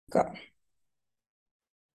Go.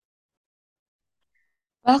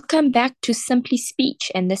 Welcome back to Simply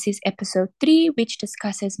Speech, and this is episode 3, which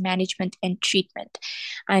discusses management and treatment.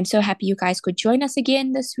 I'm so happy you guys could join us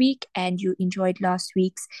again this week, and you enjoyed last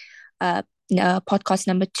week's uh, podcast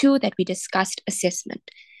number 2 that we discussed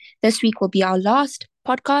assessment. This week will be our last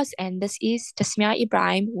podcast, and this is Tasmia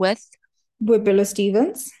Ibrahim with, With Billa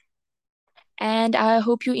Stevens. and I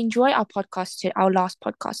hope you enjoy our last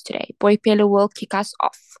podcast today. Boy Pelo will kick us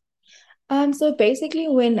off. So basically,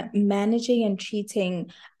 when managing and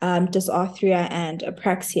treating dysarthria and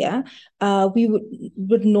apraxia, we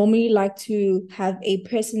would normally like to have a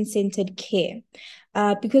person-centered care.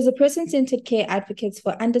 Because a person-centered care advocates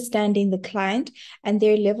for understanding the client and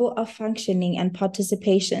their level of functioning and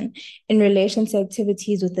participation in relation to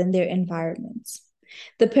activities within their environments.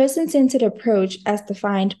 The person-centered approach, as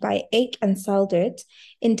defined by Ake and Saldert,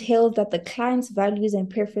 entails that the client's values and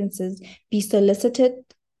preferences be solicited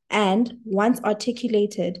and, once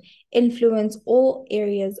articulated, influence all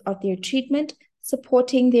areas of their treatment,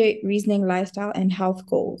 supporting their reasoning, lifestyle, and health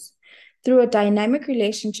goals. Through a dynamic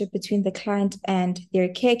relationship between the client and their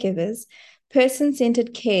caregivers,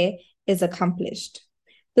 person-centered care is accomplished.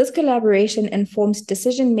 This collaboration informs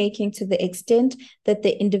decision making to the extent that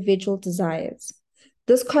the individual desires.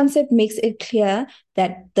 This concept makes it clear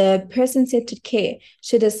that the person-centered care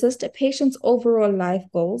should assist a patient's overall life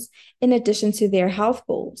goals in addition to their health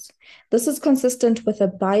goals. This is consistent with a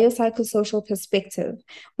biopsychosocial perspective,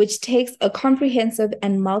 which takes a comprehensive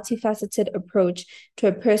and multifaceted approach to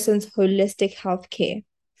a person's holistic health care.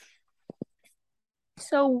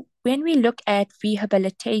 So, um, when we look at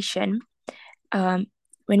rehabilitation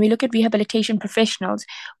professionals,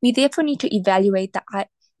 we therefore need to evaluate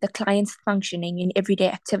the client's functioning in everyday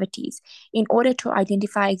activities in order to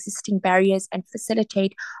identify existing barriers and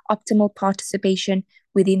facilitate optimal participation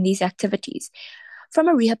within these activities. From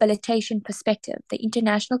a rehabilitation perspective, the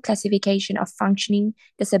International Classification of Functioning,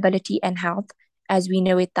 Disability and Health, as we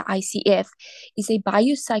know it, the ICF, is a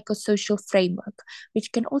biopsychosocial framework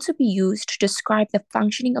which can also be used to describe the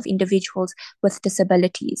functioning of individuals with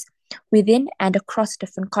disabilities within and across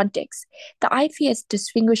different contexts. The IFS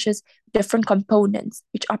distinguishes different components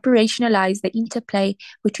which operationalize the interplay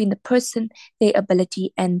between the person, their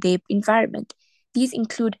ability, and their environment. These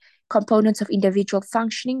include components of individual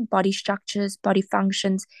functioning, body structures, body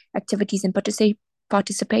functions, activities, and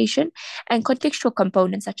participation, and contextual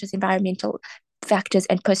components such as environmental factors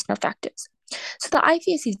and personal factors. So the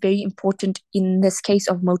IFS is very important in this case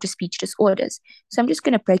of motor speech disorders. So I'm just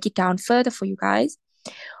going to break it down further for you guys.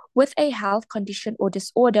 With a health condition or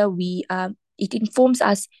disorder, we it informs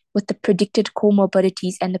us with the predicted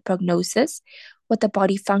comorbidities and the prognosis. With the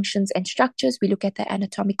body functions and structures, we look at the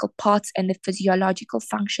anatomical parts and the physiological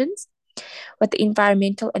functions. With the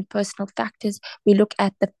environmental and personal factors, we look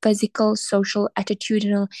at the physical, social,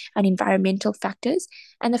 attitudinal, and environmental factors,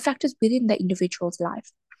 and the factors within the individual's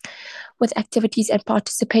life. With activities and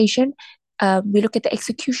participation, we look at the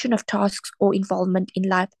execution of tasks or involvement in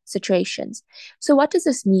life situations. So, what does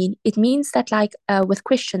this mean? It means that, with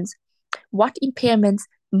questions, what impairments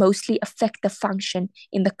mostly affect the function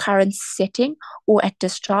in the current setting or at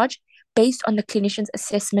discharge based on the clinician's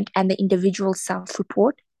assessment and the individual self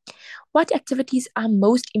report? What activities are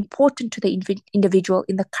most important to the individual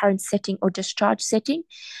in the current setting or discharge setting?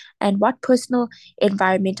 And what personal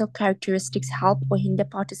environmental characteristics help or hinder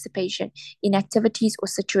participation in activities or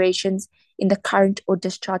situations in the current or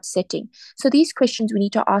discharge setting? So, these questions we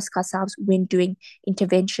need to ask ourselves when doing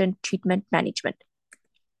intervention, treatment, management.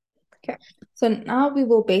 Okay, so now we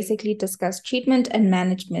will basically discuss treatment and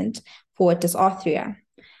management for dysarthria.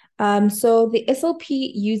 So the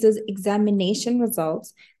SLP uses examination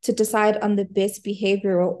results to decide on the best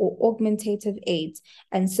behavioral or augmentative aids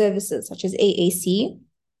and services, such as AAC,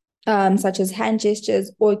 such as hand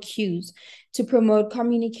gestures or cues, to promote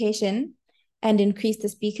communication and increase the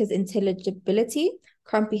speaker's intelligibility,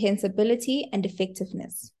 comprehensibility, and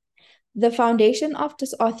effectiveness. The foundation of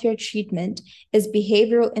dysarthria treatment is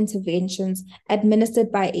behavioral interventions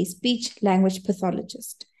administered by a speech language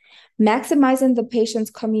pathologist, maximizing the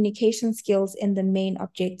patient's communication skills in the main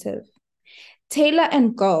objective. Taylor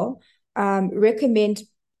and Go recommended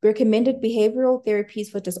behavioral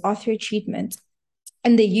therapies for dysarthria treatment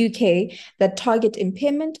in the UK that target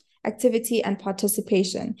impairment, activity, and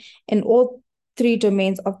participation in all three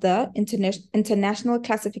domains of the International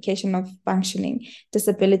Classification of Functioning,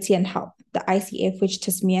 Disability, and Health, the ICF, which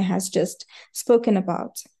Tasmia has just spoken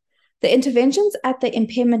about. The interventions at the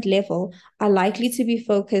impairment level are likely to be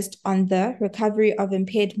focused on the recovery of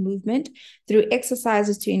impaired movement through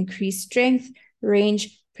exercises to increase strength,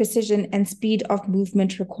 range, precision, and speed of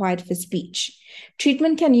movement required for speech.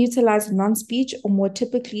 Treatment can utilize non-speech or more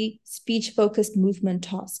typically speech-focused movement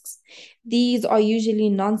tasks. These are usually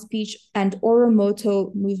non-speech and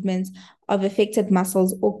oromotor movements of affected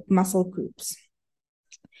muscles or muscle groups.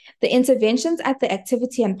 The interventions at the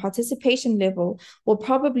activity and participation level will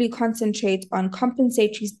probably concentrate on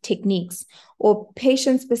compensatory techniques or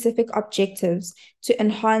patient-specific objectives to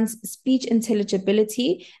enhance speech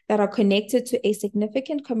intelligibility that are connected to a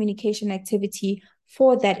significant communication activity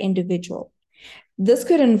for that individual. This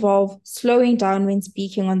could involve slowing down when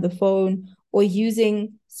speaking on the phone or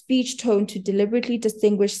using speech tone to deliberately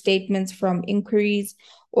distinguish statements from inquiries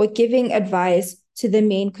or giving advice to the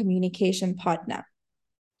main communication partner.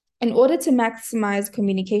 In order to maximize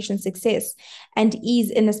communication success and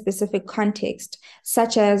ease in a specific context,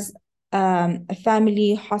 such as a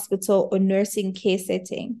family, hospital, or nursing care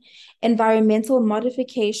setting, environmental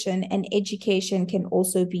modification and education can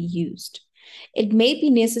also be used. It may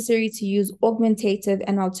be necessary to use augmentative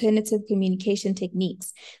and alternative communication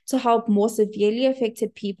techniques to help more severely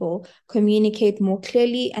affected people communicate more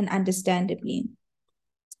clearly and understandably.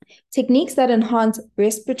 Techniques that enhance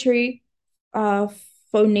respiratory,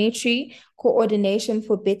 phonatory coordination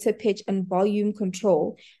for better pitch and volume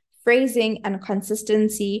control, phrasing and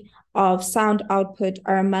consistency of sound output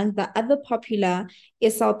are among the other popular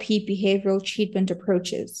SLP behavioral treatment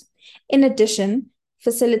approaches. In addition,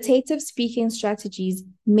 facilitative speaking strategies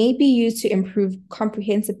may be used to improve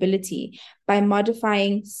comprehensibility by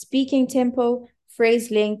modifying speaking tempo,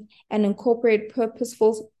 phrase length, and incorporate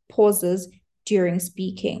purposeful pauses during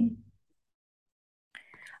speaking.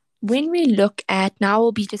 When we look at, now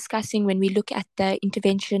we'll be discussing when we look at the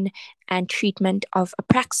intervention and treatment of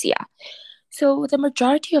apraxia. So the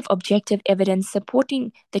majority of objective evidence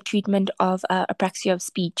supporting the treatment of apraxia of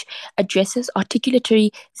speech addresses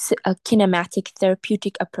articulatory kinematic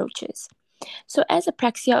therapeutic approaches. So as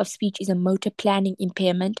apraxia of speech is a motor planning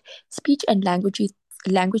impairment, speech and language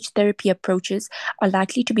therapy approaches are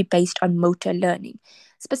likely to be based on motor learning,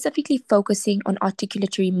 specifically focusing on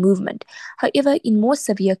articulatory movement. However, in more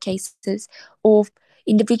severe cases of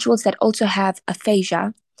individuals that also have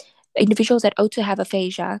aphasia,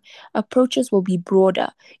 approaches will be broader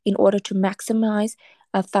in order to maximize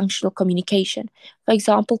functional communication. For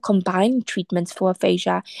example, combining treatments for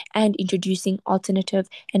aphasia and introducing alternative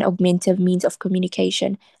and augmentative means of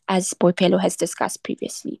communication, as Boipelo has discussed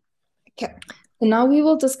previously. Okay. So now we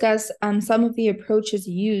will discuss some of the approaches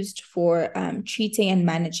used for treating and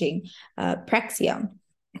managing apraxia.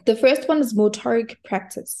 The first one is motoric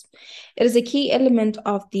practice. It is a key element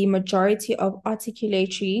of the majority of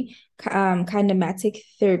articulatory kinematic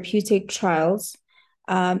therapeutic trials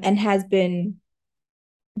and has been,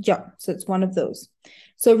 so it's one of those.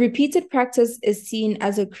 So repeated practice is seen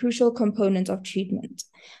as a crucial component of treatment.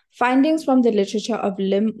 Findings from the literature of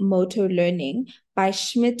limb motor learning by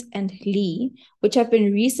Schmidt and Lee, which have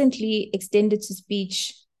been recently extended to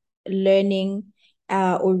speech learning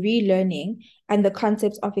or relearning, and the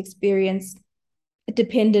concepts of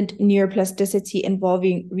experience-dependent neuroplasticity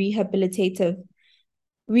involving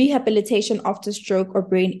rehabilitation after stroke or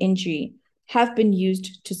brain injury have been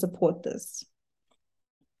used to support this.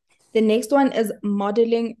 The next one is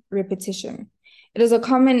modeling repetition. It is a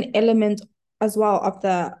common element as well of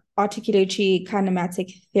the articulatory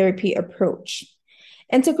kinematic therapy approach.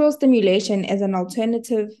 Integral stimulation is an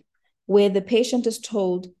alternative where the patient is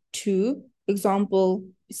told to, example,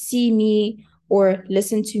 see me or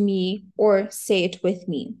listen to me or say it with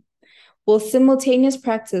me. With simultaneous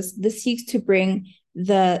practice, this seeks to bring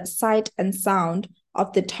the sight and sound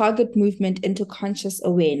of the target movement into conscious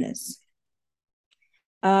awareness.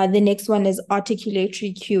 The next one is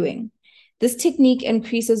articulatory cueing. This technique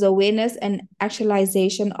increases awareness and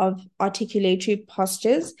actualization of articulatory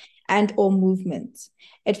postures and or movements.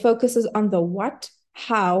 It focuses on the what,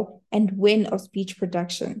 how, and when of speech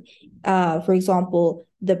production. For example,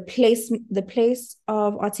 the place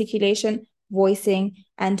of articulation, voicing,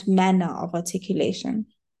 and manner of articulation.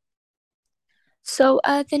 So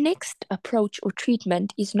the next approach or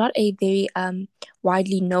treatment is not a very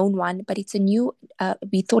widely known one, but it's a new,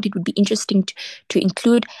 we thought it would be interesting to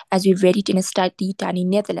include as we've read it in a study done in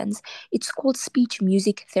Netherlands. It's called speech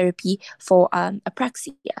music therapy for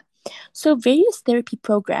apraxia. So various therapy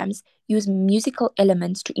programs use musical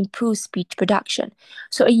elements to improve speech production.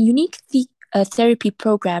 So a unique therapy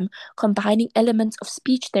program combining elements of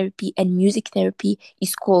speech therapy and music therapy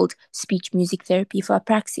is called speech music therapy for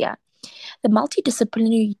apraxia. The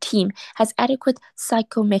multidisciplinary team has adequate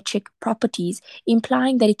psychometric properties,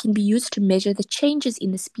 implying that it can be used to measure the changes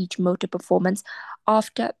in the speech motor performance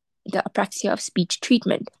after the apraxia of speech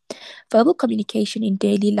treatment. Verbal communication in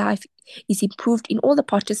daily life is improved in all the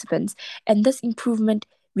participants, and this improvement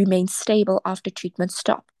remains stable after treatment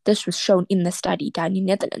stop. This was shown in the study done in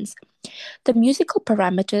Netherlands. The musical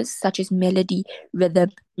parameters such as melody,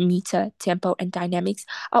 rhythm, meter, tempo, and dynamics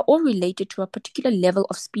are all related to a particular level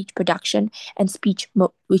of speech production and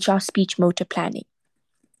which are speech motor planning.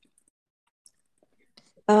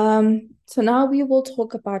 So now we will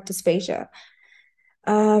talk about dysphagia.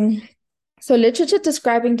 So literature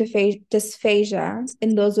describing dysphagia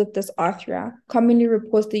in those with dysarthria commonly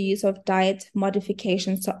reports the use of diet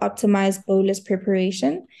modifications to optimize bolus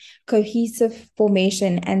preparation, cohesive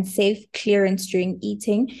formation, and safe clearance during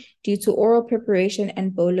eating due to oral preparation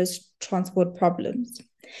and bolus transport problems.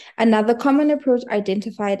 Another common approach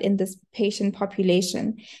identified in this patient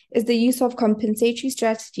population is the use of compensatory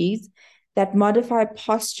strategies that modify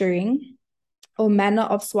posturing or manner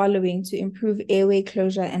of swallowing to improve airway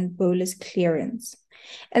closure and bolus clearance.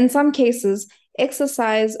 In some cases,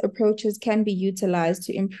 exercise approaches can be utilized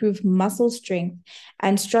to improve muscle strength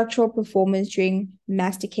and structural performance during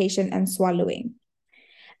mastication and swallowing.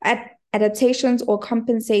 Adaptations or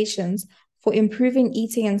compensations for improving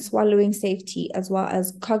eating and swallowing safety, as well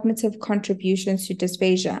as cognitive contributions to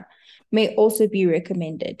dysphagia, may also be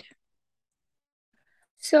recommended.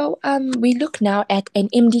 So we look now at an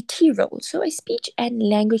MDT role. So a speech and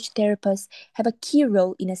language therapists have a key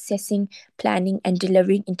role in assessing, planning, and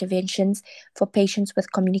delivering interventions for patients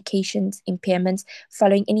with communications impairments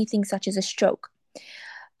following anything such as a stroke.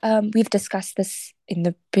 We've discussed this in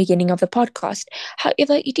the beginning of the podcast.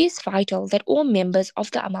 However, it is vital that all members of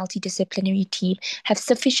the multidisciplinary team have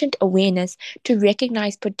sufficient awareness to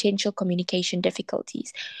recognize potential communication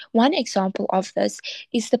difficulties. One example of this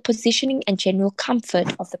is the positioning and general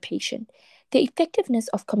comfort of the patient. The effectiveness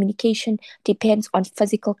of communication depends on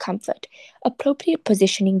physical comfort. Appropriate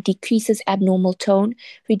positioning decreases abnormal tone,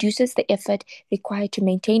 reduces the effort required to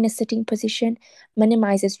maintain a sitting position,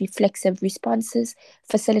 minimizes reflexive responses,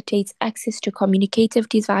 facilitates access to communicative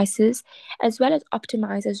devices, as well as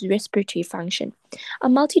optimizes respiratory function. A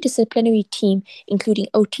multidisciplinary team, including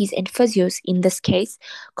OTs and physios in this case,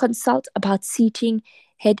 consult about seating,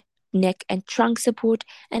 head, neck and trunk support,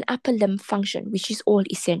 and upper limb function, which is all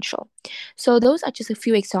essential. So those are just a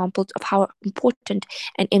few examples of how important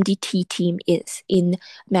an MDT team is in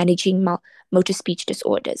managing motor speech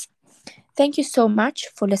disorders. Thank you so much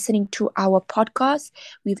for listening to our podcast.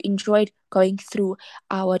 We've enjoyed going through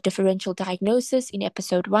our differential diagnosis in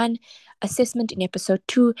episode 1, assessment in episode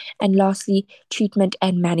 2, and lastly, treatment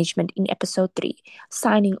and management in episode 3.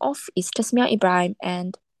 Signing off is Tasmia Ibrahim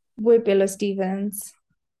and We're Bella Stevens.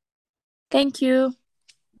 Thank you.